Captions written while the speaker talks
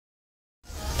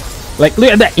Like,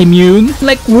 look at that immune.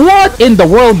 Like, what in the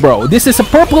world, bro? This is a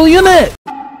purple unit.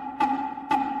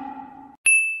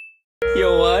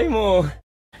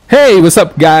 Hey, what's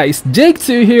up guys? Jake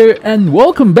Tsu here and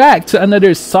welcome back to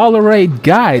another solo raid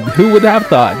guide. Who would have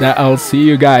thought that I'll see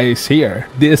you guys here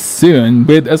this soon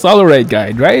with a solo raid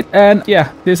guide, right? And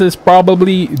yeah, this is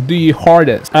probably the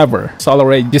hardest ever solo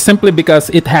raid just simply because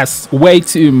it has way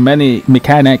too many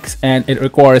mechanics and it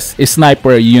requires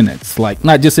sniper units. Like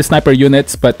not just sniper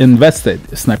units but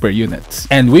invested sniper units.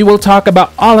 And we will talk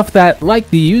about all of that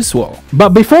like the usual. But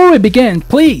before we begin,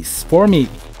 please, for me,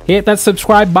 hit that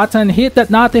subscribe button, hit that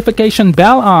notification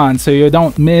bell on so you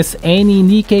don't miss any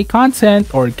NIKKE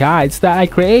content or guides that I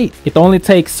create. It only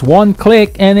takes one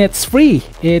click and it's free.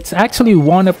 It's actually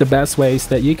one of the best ways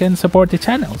that you can support the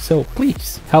channel, so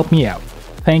please help me out.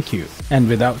 Thank you. And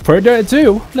without further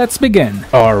ado, let's begin.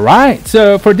 Alright,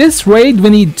 so for this raid we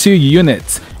need 2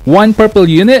 units. One purple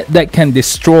unit that can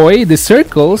destroy the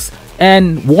circles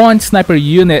and one sniper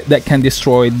unit that can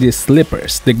destroy the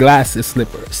slippers, the glass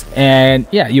slippers. And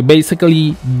yeah, you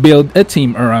basically build a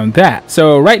team around that.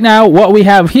 So right now what we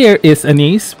have here is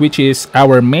Anise, which is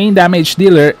our main damage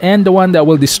dealer and the one that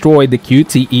will destroy the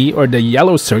QTE or the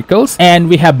yellow circles. And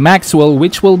we have Maxwell,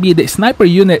 which will be the sniper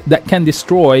unit that can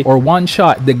destroy or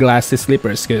one-shot the glass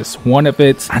slippers, because one of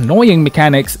its annoying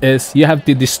mechanics is you have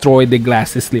to destroy the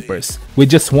glass slippers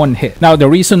with just one hit. Now the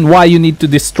reason why you need to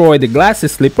destroy the glass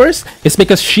slippers is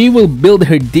because she will build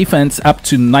her defense up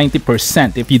to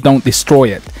 90% if you don't destroy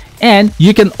it. And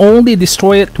you can only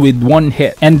destroy it with one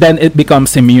hit and then it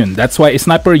becomes immune. That's why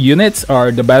sniper units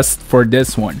are the best for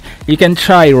this one. You can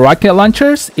try rocket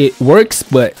launchers, it works,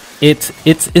 but it's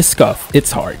scuff.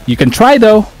 It's hard. You can try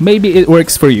though, maybe it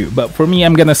works for you, but for me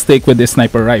I'm gonna stick with the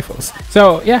sniper rifles.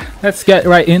 So yeah, let's get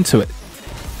right into it.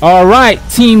 Alright,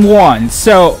 team 1.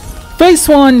 So phase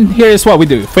 1, here is what we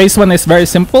do. Phase 1 is very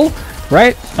simple,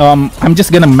 right? I'm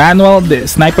just gonna manual the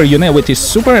sniper unit, which is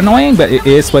super annoying, but it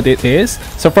is what it is.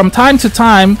 So from time to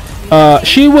time,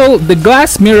 the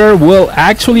glass mirror will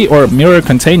actually, or mirror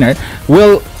container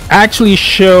will actually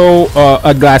show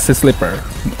a glass slipper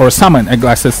or summon a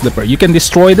glass slipper. You can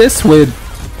destroy this with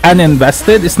an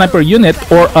invested sniper unit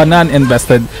or a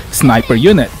non-invested sniper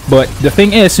unit, but the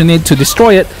thing is you need to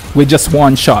destroy it with just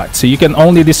one shot. So you can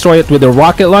only destroy it with a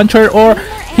rocket launcher, or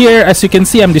here as you can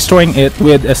see I'm destroying it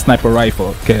with a sniper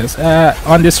rifle, because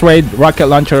on this raid rocket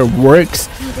launcher works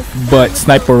but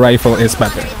sniper rifle is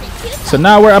better. So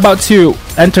now we're about to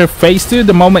enter phase 2.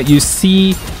 The moment you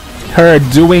see her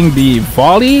doing the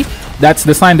volley, that's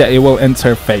the sign that it will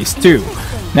enter phase 2.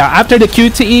 Now after the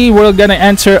QTE, we're gonna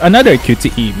enter another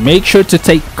QTE. Make sure to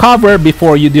take cover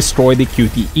before you destroy the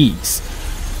QTEs.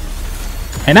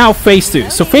 And now phase 2.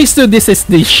 So phase 2, this is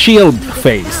the shield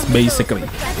phase basically.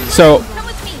 So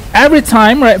every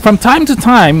time, right, from time to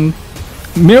time,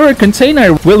 mirror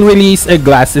container will release a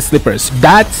glass slippers.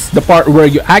 That's the part where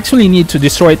you actually need to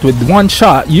destroy it with one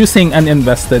shot using an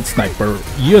invested sniper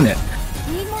unit.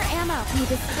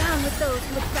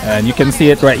 And you can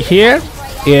see it right here.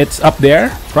 It's up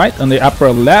there, right on the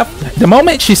upper left. The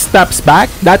moment she steps back,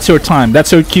 that's your time.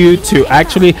 That's your cue to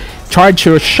actually charge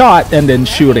your shot and then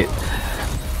shoot it.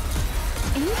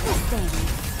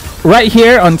 Right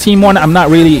here on team 1, I'm not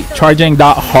really charging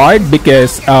that hard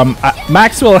because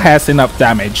Maxwell has enough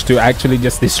damage to actually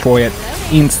just destroy it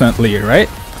instantly, right?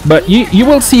 But you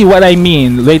will see what I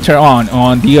mean later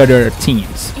on the other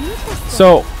teams.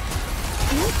 So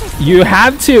you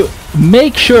have to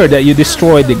make sure that you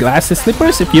destroy the glass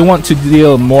slippers if you want to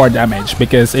deal more damage,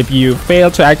 because if you fail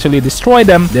to actually destroy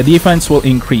them, the defense will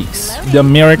increase. The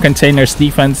mirror container's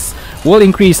defense will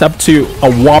increase up to a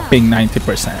whopping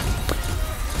 90%.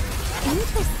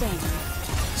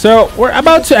 So we're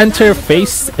about to enter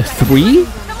phase 3.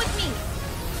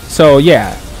 So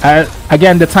yeah,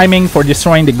 again, the timing for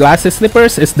destroying the glass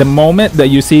slippers is the moment that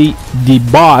you see the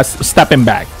boss stepping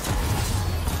back.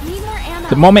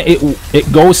 The moment it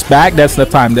goes back, that's the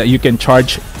time that you can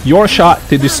charge your shot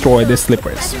to destroy the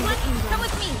slippers.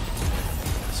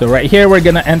 So right here we're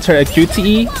gonna enter a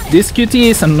QTE. This QTE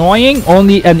is annoying.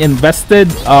 Only an invested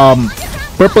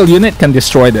purple unit can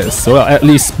destroy this, well, at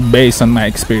least based on my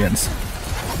experience.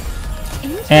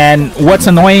 And what's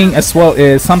annoying as well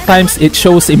is sometimes it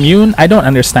shows immune. I don't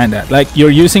understand that. Like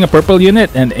you're using a purple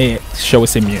unit and it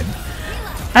shows immune.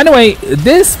 Anyway,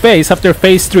 this phase after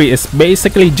phase 3 is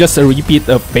basically just a repeat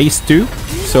of phase 2.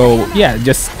 So yeah,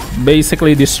 just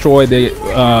basically destroy the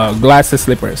glass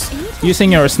slippers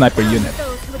using your sniper unit.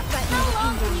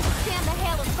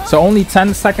 So only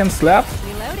 10 seconds left.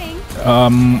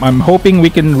 I'm hoping we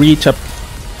can reach up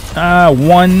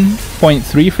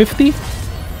 1.350.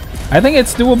 I think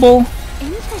it's doable.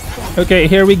 Okay,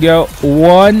 here we go.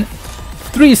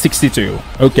 362.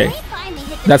 Okay,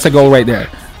 that's a goal right there.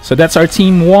 So that's our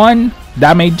team 1.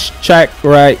 Damage check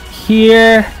right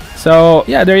here. So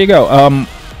yeah, there you go.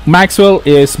 Maxwell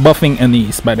is buffing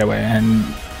Anise, by the way, and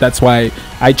that's why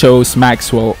I chose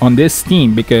Maxwell on this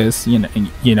team, because you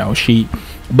know she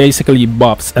basically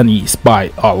buffs Anise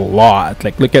by a lot.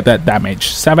 Like, look at that damage,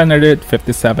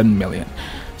 757 million.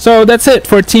 So that's it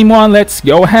for team 1. Let's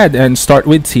go ahead and start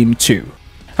with team 2.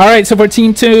 Alright, so for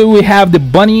team 2, we have the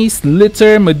Bunnies,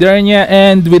 Litter, Modernia,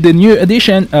 and with the new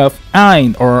addition of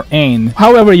Ein or Ain,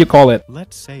 however you call it.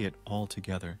 Let's say it all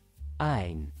together.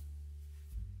 Ein.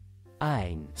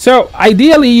 Ein. So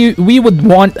ideally, we would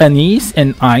want Anise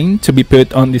and Ein to be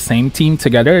put on the same team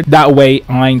together. That way,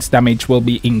 Ein's damage will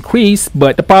be increased.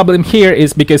 But the problem here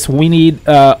is because we need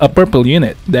a purple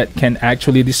unit that can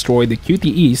actually destroy the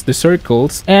QTEs, the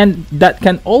circles, and that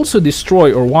can also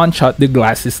destroy or one-shot the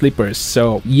glassy slippers.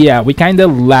 So yeah, we kind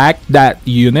of lack that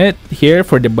unit here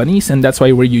for the Bunnies, and that's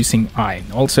why we're using Ein.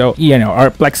 Also, you know,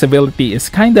 our flexibility is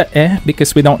kind of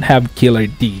because we don't have Killer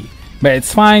D. But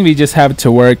it's fine, we just have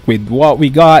to work with what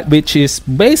we got, which is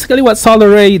basically what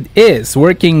Solo Raid is,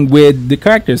 working with the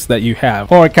characters that you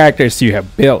have, or characters you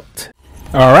have built.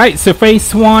 Alright, so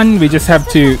phase 1, we just have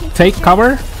to take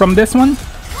cover from this one.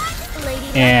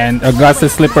 And a glassy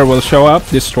slipper will show up,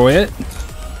 destroy it.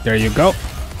 There you go.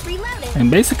 And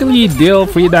basically deal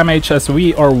free damage as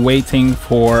we are waiting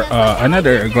for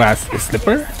another glassy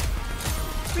slipper.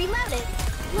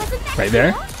 Right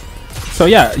there. So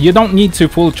yeah, you don't need to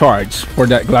full charge for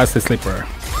that glassy slipper.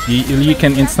 You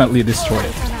can instantly destroy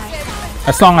it,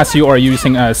 as long as you are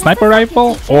using a sniper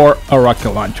rifle or a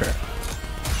rocket launcher.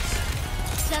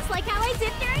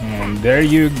 And there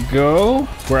you go.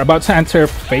 We're about to enter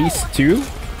phase 2.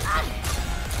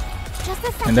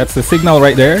 And that's the signal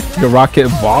right there. The rocket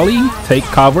volley. Take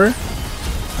cover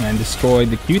and destroy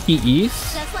the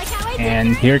QTEs.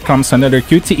 And here comes another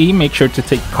QTE. Make sure to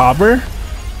take cover.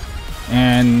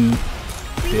 And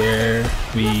there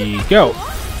we go.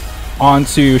 On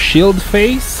to shield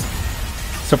phase.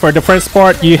 So for the first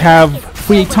part, you have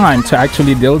free time to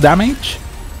actually deal damage.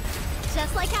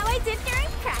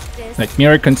 Like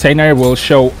mirror container will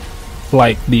show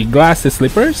like the glassy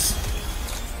slippers.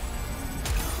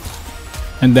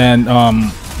 And then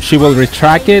she will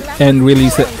retract it and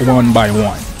release it one by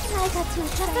one.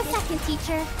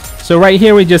 So right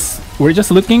here we're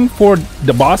just looking for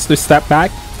the boss to step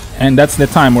back. And that's the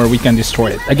time where we can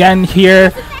destroy it. Again,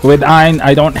 here with Ein,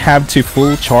 I don't have to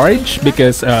full charge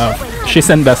because she's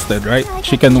invested, right?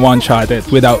 She can one-shot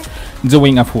it without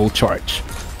doing a full charge.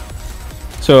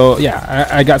 So yeah,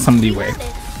 I got some leeway.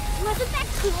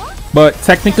 But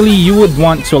technically, you would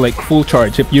want to like full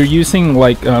charge if you're using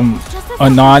like a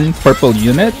non-purple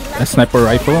unit, a sniper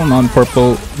rifle,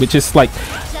 non-purple, which is like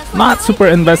not super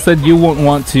invested. You would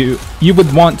want to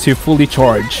fully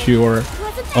charge your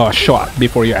shot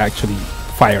before you actually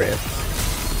fire it.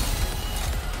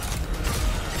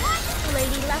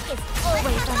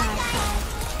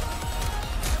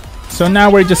 So now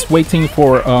we're just waiting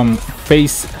for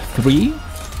phase 3.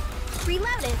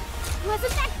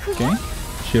 Okay,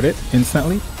 shoot it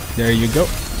instantly. There you go.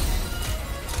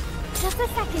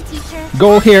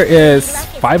 Goal here is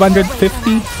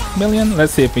 550 million.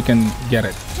 Let's see if we can get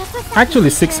it. Actually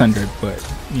 600, but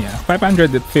yeah,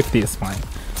 550 is fine.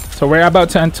 So we're about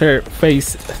to enter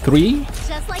phase 3.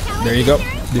 There you go.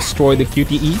 Destroy the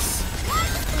QTEs.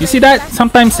 You see that?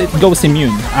 Sometimes it goes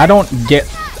immune. I don't get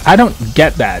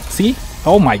that. See?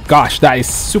 Oh my gosh, that is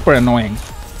super annoying.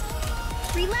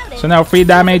 So now free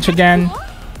damage again.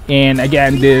 And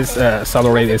again, this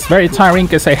Solo Raid is very tiring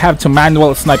because I have to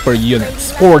manual sniper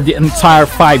units for the entire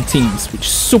 5 teams, which is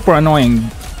super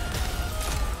annoying.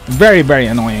 Very, very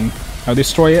annoying. I'll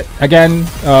destroy it. Again,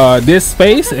 this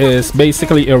phase is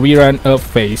basically a rerun of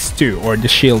phase 2 or the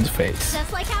shield phase.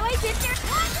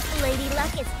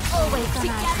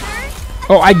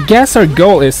 Oh, I guess our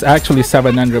goal is actually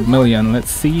 700 million. Let's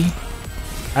see.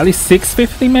 At least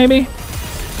 650 maybe?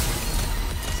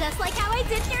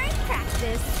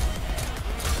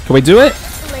 Can we do it?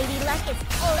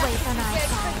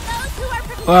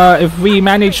 If we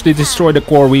manage to destroy the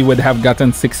core, we would have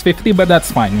gotten 650, but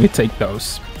that's fine. We take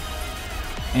those.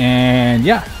 And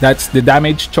yeah, that's the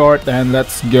damage chart, and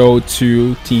let's go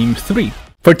to team 3.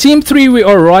 For team 3, we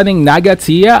are running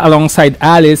Nagatia alongside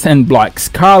Alice and Black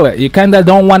Scarlet. You kinda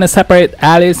don't want to separate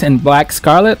Alice and Black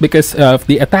Scarlet because of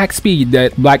the attack speed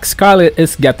that Black Scarlet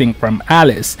is getting from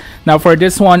Alice. Now for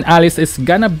this one, Alice is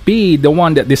gonna be the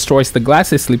one that destroys the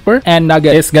glassy slipper, and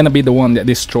Naga is gonna be the one that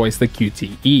destroys the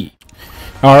QTE.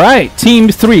 Alright, team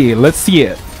 3, let's see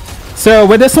it. So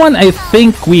with this one, I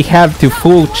think we have to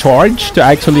full charge to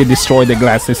actually destroy the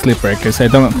Glassy Slipper, because I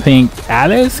don't think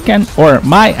Alice can, or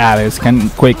my Alice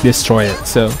can quick destroy it.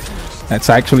 So let's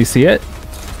actually see it.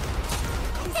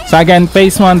 So again,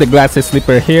 phase 1, the Glassy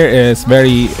Slipper here is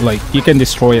very, like, you can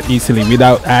destroy it easily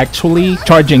without actually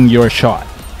charging your shot.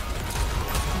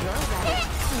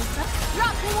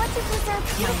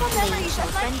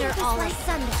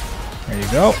 There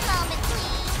you go.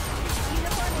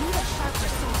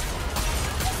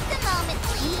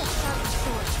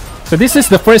 So this is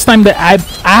the first time that I'm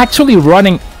actually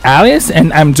running Alice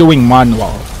and I'm doing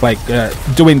manual, like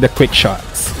doing the quick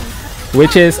shots,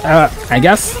 which is I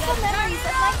guess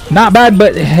not bad,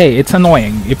 but hey, it's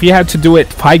annoying. If you have to do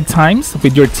it 5 times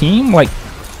with your team, like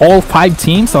all 5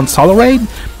 teams on solo raid,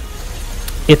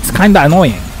 it's kinda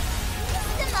annoying.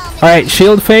 Alright,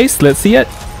 shield phase, let's see it.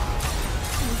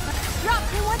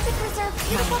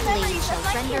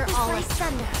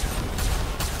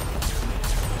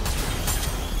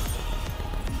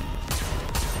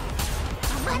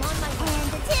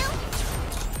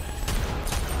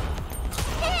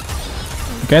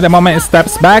 Okay, the moment it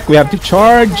steps back, we have to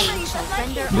charge.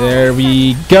 There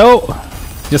we go.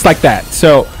 Just like that.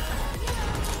 So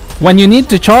when you need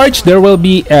to charge, there will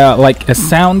be like a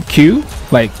sound cue.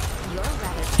 Like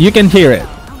you can hear it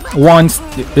once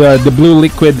the blue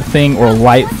liquid thing or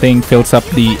light thing fills up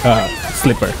the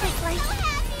slipper.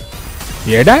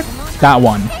 Hear that? That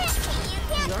one.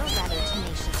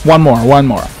 One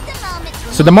more.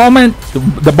 So the moment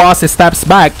the boss steps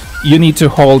back, you need to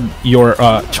hold your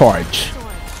charge.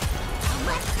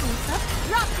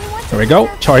 There we go.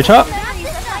 Charge up.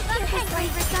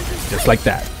 Just like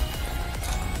that.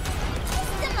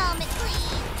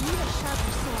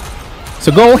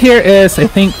 So goal here is, I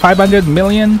think, 500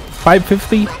 million,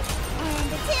 550.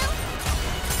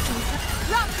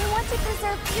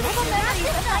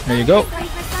 There you go.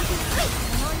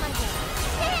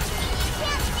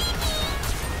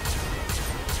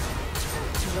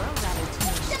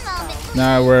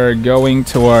 Now we're going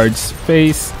towards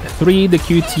phase 3, the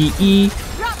QTE.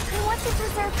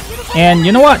 And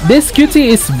you know what? This QT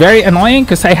is very annoying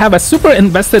because I have a super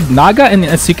invested Naga, and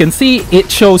as you can see, it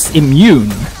shows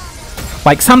immune.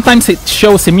 Like sometimes it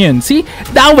shows immune. See?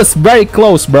 That was very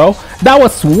close, bro. That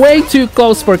was way too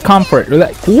close for comfort.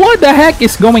 Like, what the heck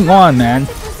is going on, man?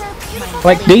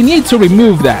 Like, they need to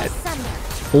remove that.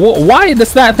 Why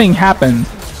does that thing happen?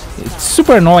 It's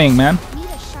super annoying, man.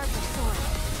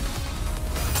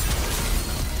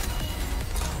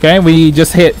 Okay, we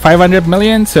just hit 500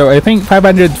 million, so I think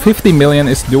 550 million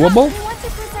is doable.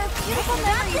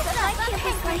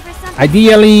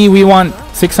 Ideally, we want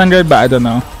 600, but I don't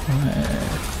know.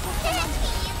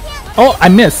 Oh, I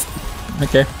missed.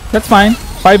 Okay, that's fine.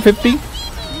 550.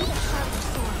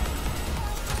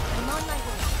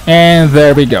 And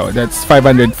there we go. That's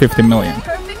 550 million.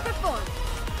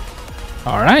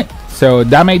 Alright, so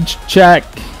damage check.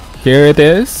 Here it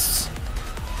is.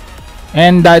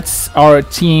 And that's our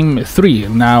team 3.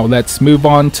 Now let's move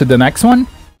on to the next one.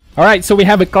 Alright, so we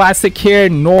have a classic here,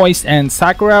 Noise and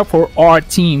Sakura for our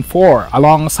team 4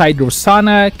 alongside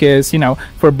Rosanna, because, you know,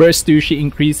 for burst 2 she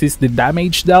increases the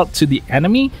damage dealt to the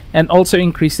enemy and also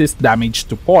increases damage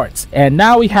to ports. And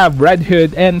now we have Red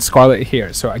Hood and Scarlet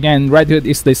here. So again, Red Hood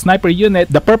is the sniper unit,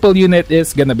 the purple unit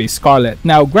is gonna be Scarlet.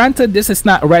 Now granted, this is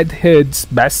not Red Hood's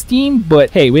best team, but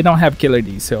hey, we don't have Killer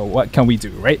D, so what can we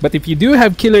do, right? But if you do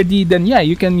have Killer D, then yeah,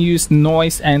 you can use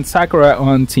Noise and Sakura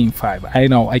on team 5. I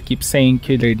know I keep saying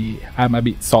Killer D, I'm a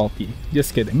bit salty.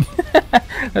 Just kidding.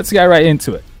 Let's get right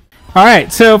into it.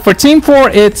 Alright, so for team 4,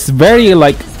 it's very,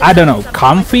 like, I don't know,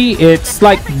 comfy. It's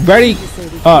like very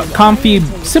comfy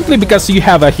simply because you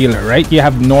have a healer, right? You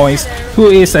have Noise, who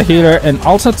is a healer and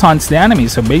also taunts the enemy.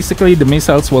 So basically the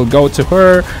missiles will go to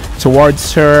her,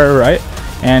 towards her, right?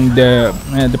 And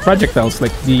the projectiles,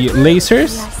 like the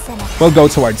lasers, will go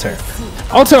towards her.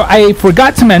 Also, I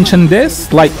forgot to mention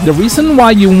this, like the reason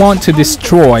why you want to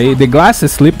destroy the Glassy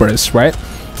Slippers, right,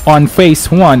 on phase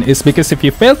 1 is because if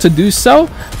you fail to do so,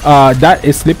 that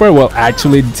slipper will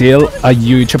actually deal a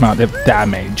huge amount of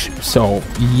damage. So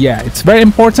yeah, it's very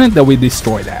important that we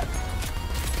destroy that.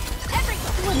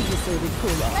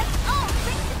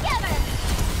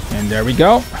 And there we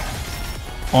go.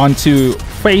 On to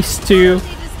phase 2.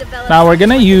 Now we're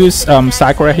gonna use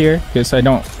Sakura here because I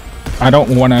don't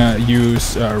want to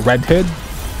use Red Hood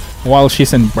while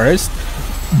she's in burst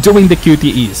doing the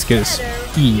QTEs, because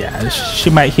yeah, she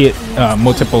might hit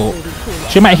multiple.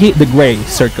 She might hit the gray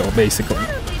circle basically.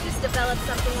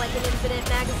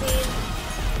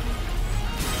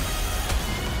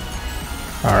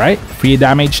 All right, free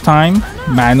damage time.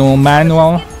 Manual.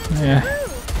 Yeah.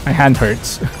 My hand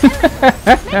hurts. Sorry to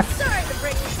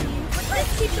bring this to you, but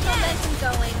let's keep the momentum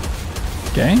going.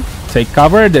 Okay, take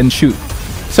cover, then shoot.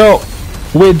 So,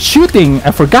 with shooting,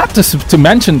 I forgot to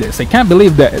mention this. I can't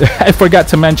believe that I forgot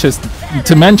to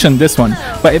mention this one.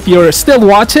 But if you're still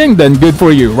watching, then good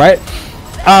for you, right?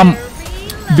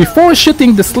 Before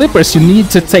shooting the slippers, you need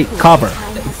to take cover.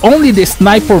 Only the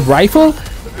sniper rifle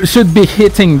should be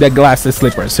hitting the glass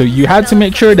slipper. So you have to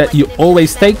make sure that you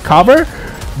always take cover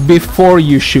before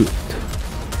you shoot.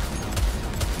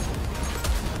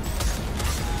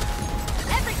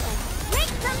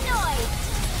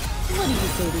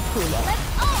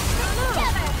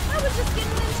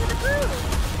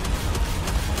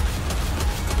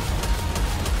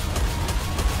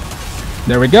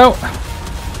 There we go.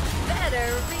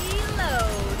 Better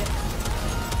reload.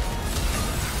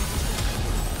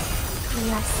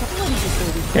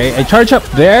 Okay, I charge up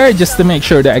there just to make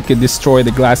sure that I could destroy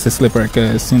the glass slipper,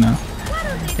 because, you know,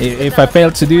 if I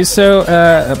fail to do so,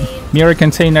 mirror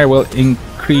container will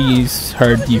increase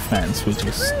her defense, which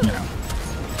is, you know,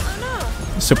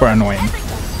 super annoying.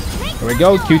 There we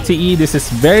go, QTE. This is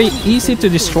very easy to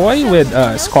destroy with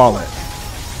Scarlet.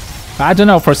 I don't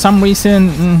know, for some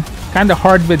reason, kind of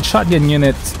hard with shotgun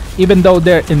units, even though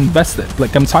they're invested.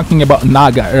 Like I'm talking about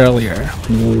Naga earlier.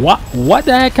 What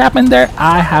the heck happened there?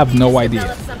 I have no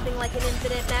idea. Something like an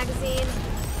infinite magazine.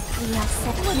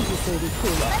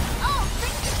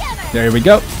 There we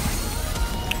go.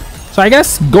 So I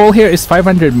guess goal here is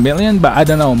 500 million, but I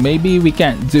don't know, maybe we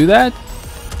can't do that.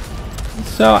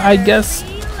 So I guess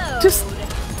just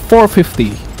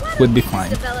 450 would be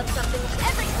fine. Develop something.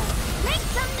 Make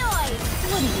some noise.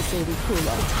 What do you say we cool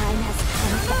off? The time has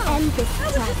come to end this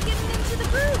fight. I was just getting into the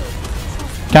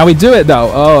groove. Can we do it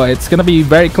though? Oh, it's gonna be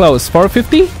very close.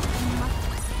 450?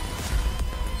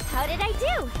 How did I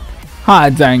do? Ah,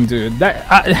 dang, dude.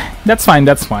 That's fine.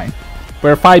 That's fine.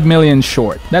 We're 5 million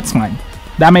short. That's fine.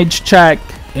 Damage check,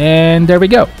 and there we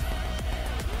go.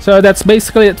 So that's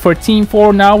basically it for Team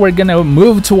 4. Now we're gonna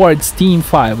move towards Team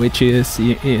 5, which is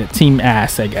Team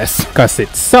Ass, I guess, because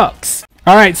it sucks.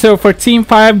 Alright, so for Team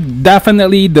 5,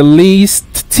 definitely the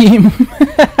least team.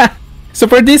 So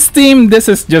for this team, this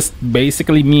is just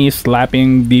basically me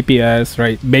slapping DPS,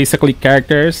 right? Basically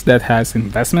characters that has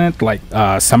investment, like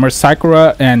Summer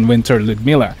Sakura and Winter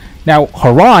Ludmilla. Now,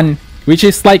 Haran, which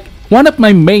is like one of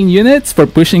my main units for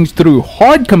pushing through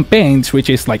hard campaigns, which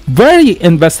is like very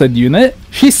invested unit.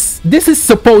 This is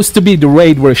supposed to be the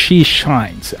raid where she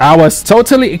shines. I was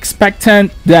totally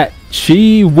expectant that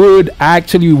she would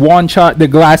actually one-shot the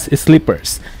glass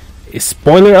slippers.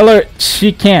 Spoiler alert,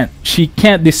 she can't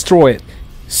destroy it.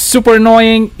 Super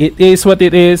annoying. It is what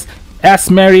it is.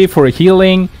 Ask Mary for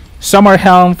healing, Summer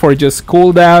Helm for just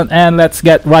cooldown, and let's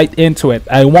get right into it.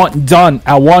 I want done.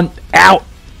 I want out.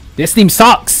 This team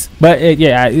sucks. But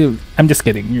yeah, I'm just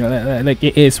kidding. You know, like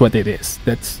it is what it is.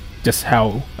 That's just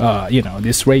how you know,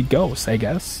 this raid goes, I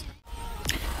guess.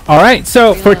 Alright,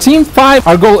 so for Team 5,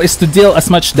 our goal is to deal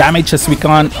as much damage as we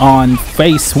can on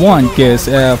Phase 1, because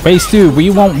Phase 2,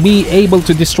 we won't be able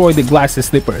to destroy the glass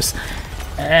slippers.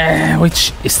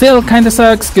 Which still kind of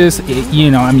sucks, because,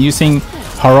 you know, I'm using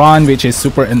Haran, which is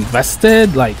super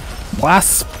invested, like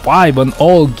plus 5 on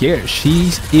all gear.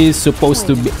 She is supposed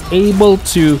to be able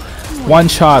to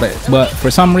one-shot it, but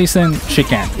for some reason, she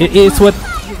can't. It is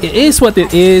what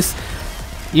it is.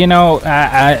 You know,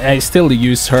 I still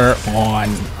use her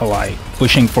on like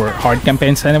pushing for hard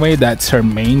campaigns anyway. That's her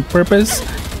main purpose,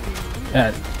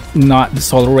 not the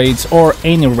solo raids or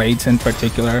any raids in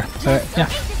particular. But yeah,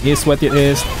 it is what it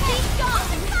is.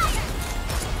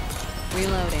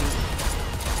 Reloading.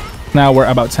 Now we're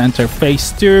about to enter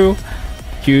Phase 2.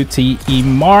 QTE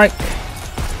mark.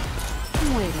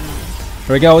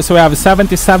 There we go. So we have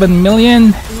 77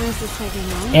 million.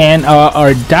 And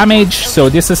our damage, so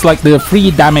this is like the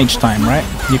free damage time, right?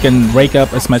 You can rake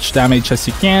up as much damage as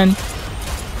you can,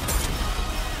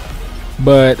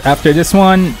 but after this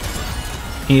one,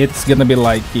 it's gonna be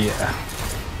like, yeah,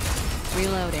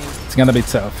 Reloading. it's gonna be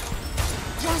tough.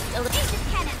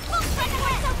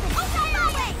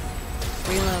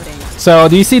 Reloading. So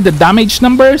do you see the damage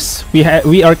numbers? We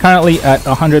are currently at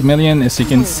 100 million, as you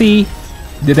can see.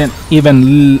 Didn't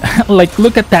even like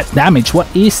look at that damage.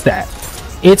 What is that?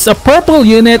 It's a purple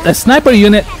unit, a sniper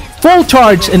unit, full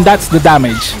charge, and that's the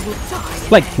damage.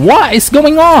 Like, what is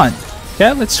going on?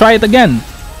 Okay, let's try it again.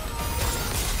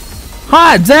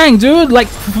 Ha, dang, dude, like,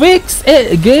 fix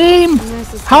it, game.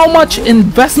 How much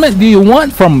investment do you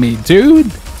want from me,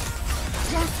 dude?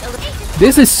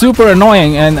 This is super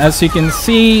annoying, and as you can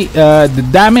see, the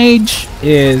damage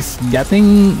is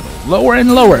getting lower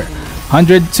and lower.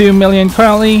 102 million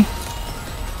currently.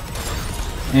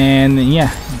 And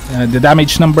yeah, the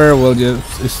damage number will just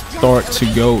start to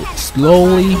go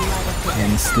slowly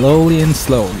and slowly and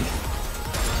slowly.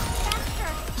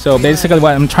 So basically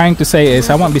what I'm trying to say is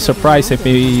I won't be surprised if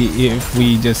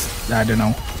we just, I don't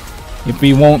know, if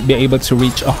we won't be able to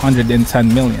reach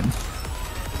 110 million.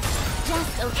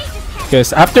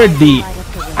 Because after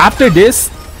this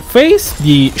phase,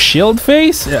 the shield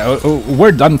phase,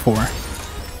 we're done for.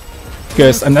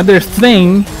 Because another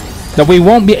thing that we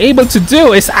won't be able to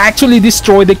do is actually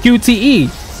destroy the QTE.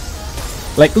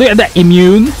 Like, look at that,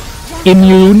 immune.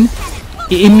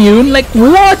 Like,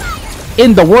 what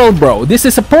in the world, bro? This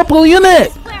is a purple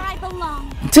unit.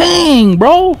 Dang,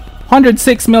 bro.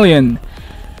 106 million.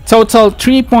 Total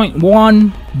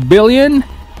 3.1 billion.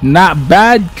 Not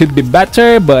bad, could be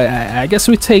better, but I guess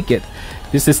we take it.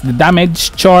 This is the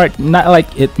damage chart, not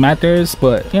like it matters,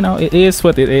 but you know, it is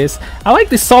what it is. I like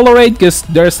the solo raid because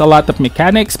there's a lot of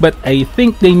mechanics, but I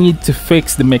think they need to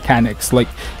fix the mechanics, like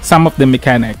some of the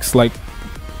mechanics, like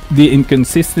the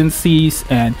inconsistencies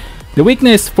and the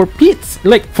weakness. For Pete's,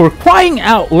 like, for crying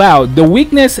out loud, the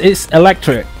weakness is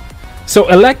electric. So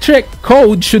electric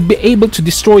code should be able to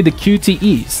destroy the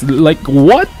QTEs. Like,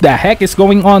 what the heck is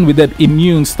going on with that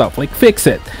immune stuff? Like, fix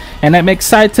it. And I'm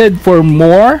excited for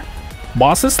more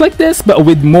bosses like this, but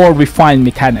with more refined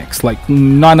mechanics. Like,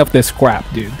 none of this crap,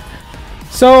 dude.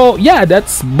 So yeah,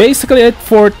 that's basically it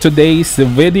for today's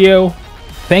video.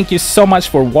 Thank you so much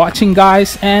for watching,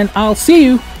 guys, and I'll see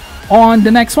you on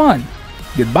the next one.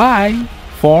 Goodbye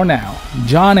for now.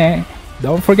 Johnny.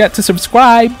 Don't forget to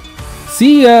subscribe.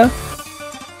 See ya.